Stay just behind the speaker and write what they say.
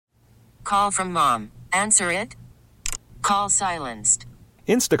call from mom. Answer it. Call silenced.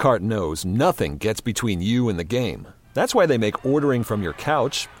 Instacart knows nothing gets between you and the game. That's why they make ordering from your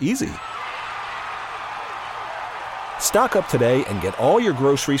couch easy. Stock up today and get all your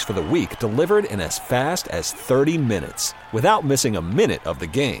groceries for the week delivered in as fast as 30 minutes without missing a minute of the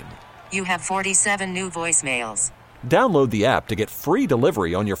game. You have 47 new voicemails. Download the app to get free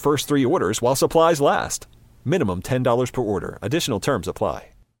delivery on your first 3 orders while supplies last. Minimum $10 per order. Additional terms apply.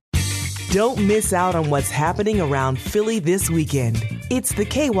 Don't miss out on what's happening around Philly this weekend. It's the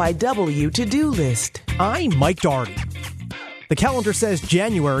KYW To-Do List. I'm Mike Dougherty. The calendar says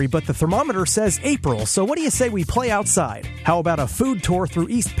January, but the thermometer says April. So what do you say we play outside? How about a food tour through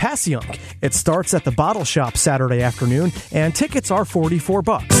East Passyunk? It starts at the Bottle Shop Saturday afternoon, and tickets are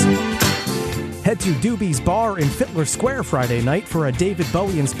 $44. Head to Doobie's Bar in Fittler Square Friday night for a David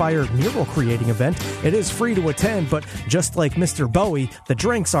Bowie-inspired mural creating event. It is free to attend, but just like Mr. Bowie, the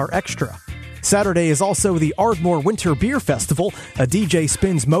drinks are extra. Saturday is also the Ardmore Winter Beer Festival. A DJ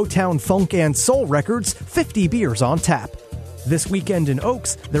spins Motown, funk, and soul records, 50 beers on tap. This weekend in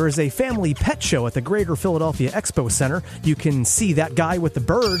Oaks, there is a family pet show at the Greater Philadelphia Expo Center. You can see that guy with the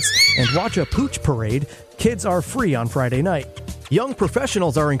birds and watch a pooch parade. Kids are free on Friday night. Young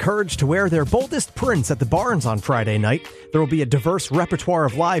professionals are encouraged to wear their boldest prints at the Barns on Friday night. There will be a diverse repertoire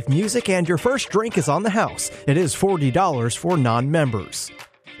of live music, and your first drink is on the house. It is $40 for non-members.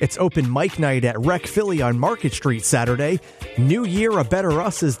 It's open mic night at Rec Philly on Market Street Saturday. New Year, A Better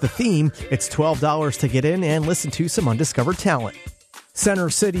Us is the theme. It's $12 to get in and listen to some undiscovered talent. Center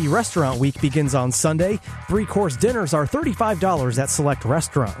City Restaurant Week begins on Sunday. 3-course dinners are $35 at select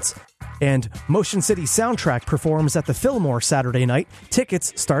restaurants. And Motion City Soundtrack performs at the Fillmore Saturday night.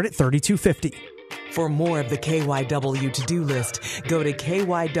 Tickets start at $32.50. For more of the KYW To-Do List, go to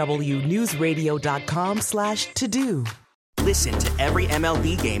kywnewsradio.com/to-do. Listen to every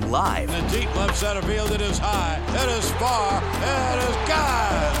MLB game live. In the deep left center field, it is high, it is far, it is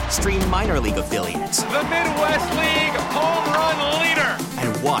gone. Stream minor league affiliates. The Midwest League home run leader.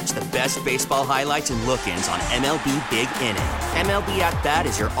 And watch the best baseball highlights and look-ins on MLB Big Inning. MLB At Bat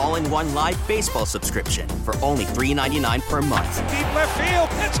is your all-in-one live baseball subscription for only $3.99 per month. Deep left field,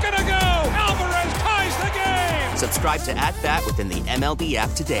 it's gonna go. Alvarez ties the game. Subscribe to At Bat within the MLB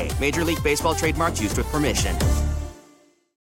app today. Major League Baseball trademarks used with permission.